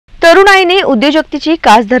तरुणाईने उद्योजकतेची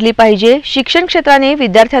कास धरली पाहिजे। शिक्षण क्षेत्राने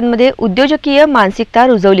विद्यार्थ्यांमध्ये उद्योजकीय मानसिकता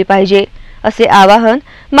रुजवली पाहिजे, असे आवाहन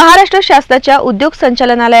महाराष्ट्र शासनाच्या उद्योग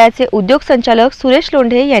संचालनालयाचे उद्योग संचालक सुरेश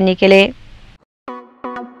लोंढे यांनी केले।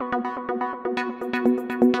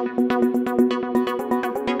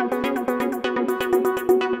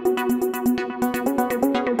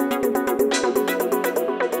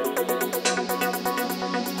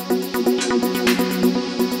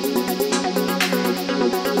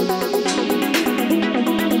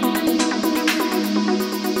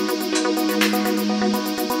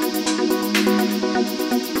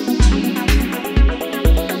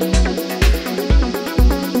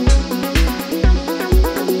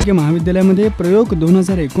 महाविद्यालयामध्ये प्रयोग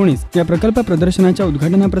 2019 या प्रकल्प प्रदर्शनाच्या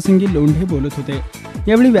उद्घाटनाप्रसंगी लोंढे बोलत होते।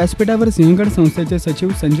 यावेळी व्यासपीठावर सिंहगड संस्थेचे सचिव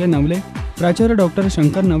संजय नवले, प्राचार्य डॉक्टर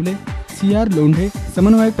शंकर नवले, CR लोंढे,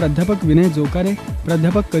 समन्वयक प्राध्यापक विनय जोकारे,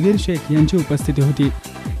 प्राध्यापक कदीर शेख यांची उपस्थिती होती।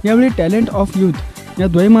 यावेळी टॅलेंट ऑफ यूथ या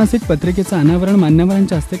द्वैमासिक पत्रिकेचं अनावरण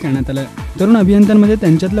मान्यवरांच्या हस्ते करण्यात आलं। तरुण अभियंत्यांमध्ये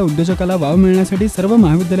त्यांच्यातल्या उद्योजकाला वाव मिळण्यासाठी सर्व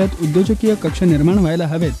महाविद्यालयात उद्योजकीय कक्ष निर्माण व्हायला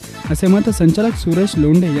हवेत, असे मत संचालक सुरेश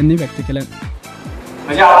लोंढे यांनी व्यक्त केलं।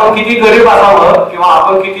 म्हणजे आपण किती गरीब असावं किंवा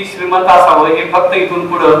आपण किती श्रीमंत असावं हे फक्त इथून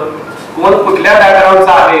पुढे कोण कुठल्या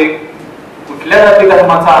बॅकग्राऊंडचा आहे, कुठल्या जाती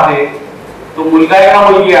धर्माचा आहे, तो मुलगा आहे का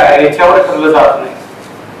मुलगी आहे याच्यावर ठरलं जात नाही।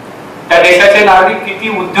 त्या देशाचे नागरिक किती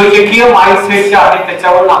उद्योजकीय माइंडसेटचे आहेत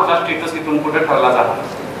त्याच्यावर आपला स्टेटस इथून पुढे ठरला जाणार।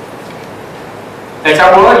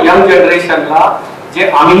 त्याच्यामुळे यंग जनरेशनला जे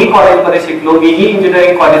आम्हीही कॉलेजमध्ये शिकलो, मीही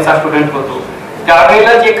इंजिनिअरिंग कॉलेजचा स्टुडंट होतो,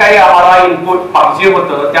 त्यावेळेला जे काही आम्हाला इनपुट पाहिजे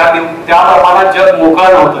होतं त्या प्रमाणात जग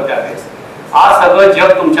मोकळं नव्हतं त्यावेळेस। आज सगळं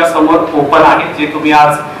जग तुमच्या समोर ओपन आहे। जे तुम्ही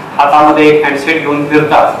आज हातामध्ये एक हँडसेट घेऊन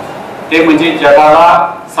फिरतात ते म्हणजे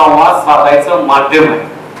जगाला संवाद साधायचं माध्यम आहे।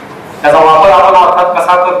 त्याचा वापर आपण अर्थात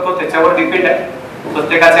कसा करतो त्याच्यावर डिपेंड आहे।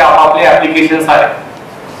 प्रत्येकाचे आपापले ऍप्लिकेशन्स आहेत,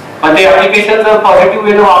 पण ते ऍप्लिकेशन जर पॉझिटिव्ह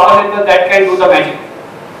वेने वापरले तर that can do the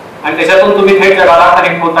magic. आणि त्याच्यातून तुम्ही थेट जगाला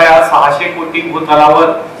कनेक्ट होता। या 600 कोटी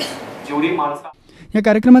भूतलावर जेवढी माणसं। या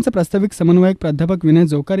कार्यक्रमाचा प्रास्ताविक समन्वयक प्राध्यापक विनय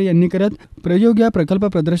जोकारे यांनी करत, प्रयोग या प्रकल्प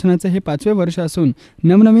प्रदर्शनाचे हे 5वे वर्ष असून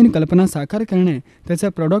नवनवीन कल्पना साकार करणे, त्याच्या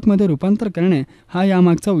प्रॉडक्टमध्ये रूपांतर करणे हा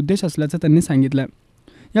यामागचा उद्देश असल्याचं त्यांनी सांगितलं।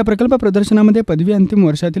 या प्रकल्प प्रदर्शनामध्ये पदवी अंतिम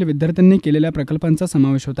वर्षातील विद्यार्थ्यांनी केलेल्या प्रकल्पांचा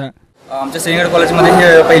समावेश होता। आमच्या सिंहगड कॉलेजमध्ये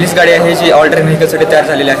ही पहिलीच गाडी आहे जी ऑल टेरेन व्हेकलसाठी तयार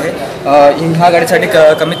झालेली आहे। ह्या गाडीसाठी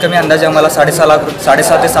कमीत कमी अंदाजे आम्हाला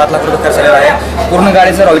 6.5 ते 7 लाख रुपये खर्च झालेला आहे। पूर्ण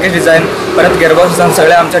गाडीचं रॉकेट डिझाईन, परत गेअरबॉक्स डिझाईन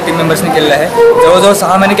सगळ्या आमच्या टीम मेंबर्सनी केलेलं आहे। जवळजवळ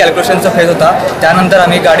 6 महिने कॅल्क्युलेशनचा फेज होता। त्यानंतर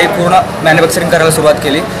आम्ही गाडी पूर्ण मॅन्युफॅक्चरिंग करायला सुरुवात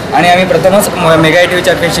केली आणि आम्ही प्रथमच मेगा ITV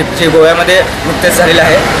चॅम्पियनशिप जी गोव्यामध्ये नुकतेच झालेली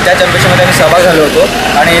आहे त्या चॅम्पियनशिपमध्ये आम्ही सहभाग झालो होतो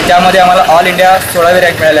आणि त्यामध्ये आम्हाला ऑल इंडिया 16वी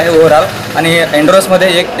रँक मिळाली आहे ओव्हरऑल। आणि एंडोरसमध्ये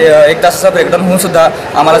एक तासाचा ब्रेकडाऊन होऊन सुद्धा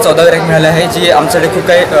आम्हाला 14वी रँक मिळाली आहे, जी आमच्यासाठी खूप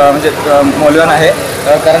काही म्हणजे मौल्यवान आहे।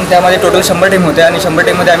 कारण त्यामध्ये टोटल 100 टीम होत्या आणि 100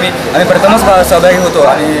 टीममध्ये आम्ही प्रथमच सहभागी होतो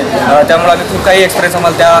आणि त्यामुळे आम्ही खूप काही एक्सपिरियन्स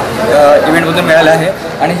आम्हाला त्या इव्हेंटमधून मिळाला आहे।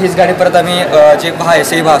 आणि हीच गाडी परत आम्ही जे भा आहे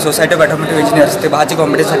SEI भा सोसायटी ऑफ ऑटोमोटिव्ह इंजिनियर्स ते भाची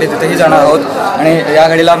कॉम्पिटिशनसाठी तिथेही जाणार आहोत। आणि या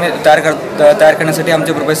गाडीला आम्ही तयार करण्यासाठी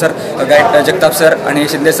आमचे प्रोफेसर गाईड जगताप सर आणि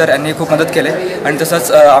शिंदे सर यांनी खूप मदत केली। आणि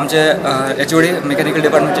तसंच आमचे HOD मेकॅनिकल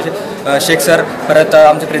डिपार्टमेंटचे शेख सर, परत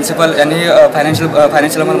आमचे प्रिन्सिपल यांनी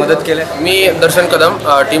फायनान्शियल मदत केली। मी दर्शन कदम,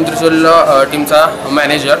 टीम त्रिशूल टीमचा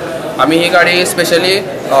मॅनेजर। आम्ही ही गाडी स्पेशली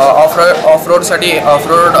ऑफ रोडसाठी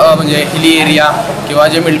म्हणजे हिली एरिया किंवा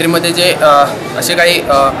जे मिलिटरीमध्ये जे असे काही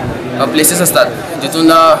प्लेसेस असतात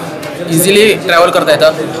जिथून इझिली ट्रॅव्हल करता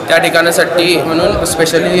येतं त्या ठिकाणासाठी म्हणून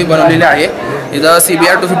स्पेशली बनवलेले आहे। इथं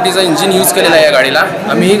CBR 250चं इंजिन यूज केलेलं आहे या गाडीला।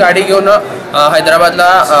 आम्ही ही गाडी घेऊन हैदराबादला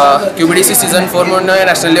QBDC सीझन 4 म्हणून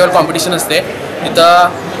नॅशनल लेवल कॉम्पिटिशन असते।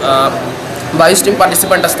 इथं 22 टीम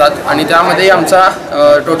पार्टिसिपंट असतात आणि त्यामध्ये आमचा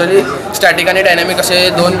टोटली स्टॅटिक आणि डायनॅमिक असे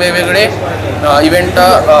 2 वेगवेगळे इव्हेंट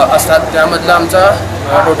असतात। त्यामधलं आमचा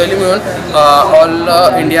टोटली मिळून ऑल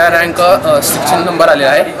इंडिया रँक 16 नंबर आलेला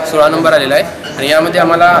आहे, 16 नंबर आलेला आहे। आणि यामध्ये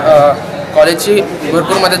आम्हाला कॉलेजची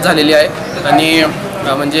भरपूर मदत झालेली आहे आणि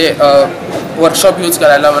म्हणजे वर्कशॉप यूज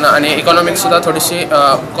करायला म्हणा आणि इकॉनॉमिक्ससुद्धा थोडीशी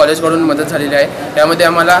कॉलेजकडून मदत झालेली आहे। यामध्ये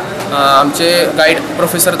आम्हाला आमचे गाईड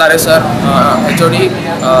प्रोफेसर दारे sir, HOD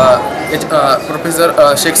professor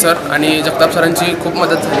Shaikh sir आणि जगताप सरांची खूप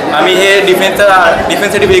मदत झाली। आम्ही हे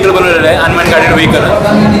डिफेन्ससाठी व्हेकल बनवलेलं आहे, अनमॅन गार्डेड व्हेकल।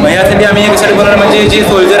 मग यासाठी आम्ही कशासाठी बनवलं म्हणजे जे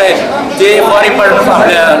सोल्जर आहेत ते फॉर इम्पॉर्टन्स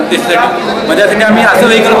आपल्या देशासाठी, म्हणजे यासाठी आम्ही असं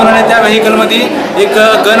व्हेकल बनवलं त्या व्हेकलमध्ये एक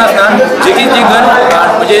गन असणार, जे की जी गन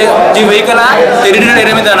म्हणजे जी व्हेकल आहे टेरिटोरियल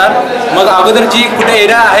एरियामध्ये जाणार। मग अगोदर जी कुठे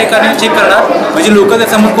एरिया आहे का नाही चेक करणार, म्हणजे लोक जर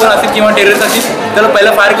समोर कोण असतील किंवा टेररिस्ट असतील त्याला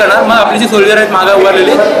पहिला फायर करणार। मग आपले जे सोल्जर आहेत मागे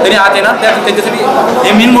उभारलेले त्यांनी आत येणार, त्यांच्यासाठी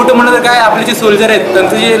हे मेन मोठं म्हणलं तर काय आपले जे सोल्जर आहेत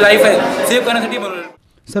त्यांचं जे लाईफ आहे सेव्ह करण्यासाठी बनवलं।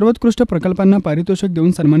 सर्वोत्कृष्ट प्रकल्पांना पारितोषिक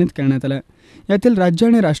देऊन सन्मानित करण्यात आलं। यातील राज्य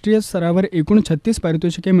आणि राष्ट्रीय स्तरावर एकूण 36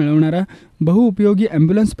 पारितोषिके मिळवणारा बहुउपयोगी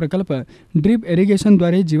ॲम्ब्युलन्स प्रकल्प, ड्रीप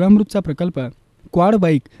इरिगेशनद्वारे जीवामृतचा प्रकल्प, क्वाड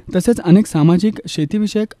बाईक तसेच अनेक सामाजिक,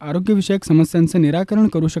 शेतीविषयक, आरोग्यविषयक समस्यांचे निराकरण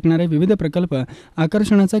करू शकणारे विविध प्रकल्प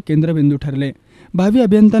आकर्षणाचा केंद्रबिंदू ठरले। भावी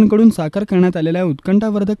अभियंत्यांकडून साकार करण्यात आलेल्या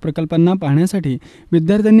उत्कंठावर्धक प्रकल्पांना पाहण्यासाठी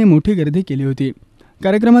विद्यार्थ्यांनी मोठी गर्दी केली होती।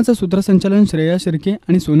 कार्यक्रमाचं सूत्रसंचालन श्रेया शिर्के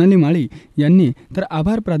आणि सोनाली माळी यांनी तर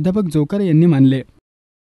आभार प्राध्यापक जोकर यांनी मानले।